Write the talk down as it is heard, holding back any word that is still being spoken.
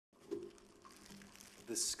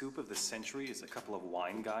The scoop of the century is a couple of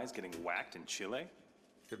wine guys getting whacked in Chile?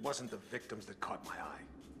 It wasn't the victims that caught my eye.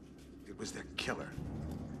 It was their killer.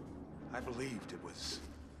 I believed it was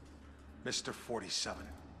Mr. 47.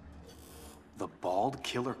 The bald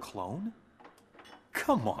killer clone?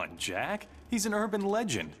 Come on, Jack. He's an urban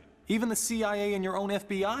legend. Even the CIA and your own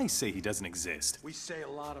FBI say he doesn't exist. We say a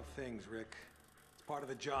lot of things, Rick. It's part of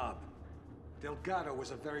the job. Delgado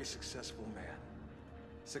was a very successful man.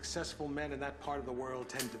 Successful men in that part of the world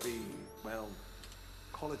tend to be, well,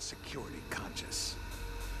 call it security conscious.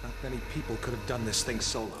 Not many people could have done this thing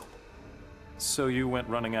solo. So you went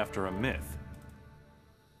running after a myth?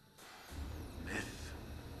 Myth?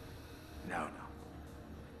 No.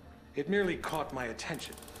 It merely caught my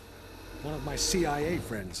attention. One of my CIA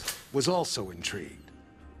friends was also intrigued.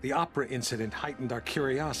 The opera incident heightened our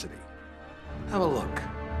curiosity. Have a look.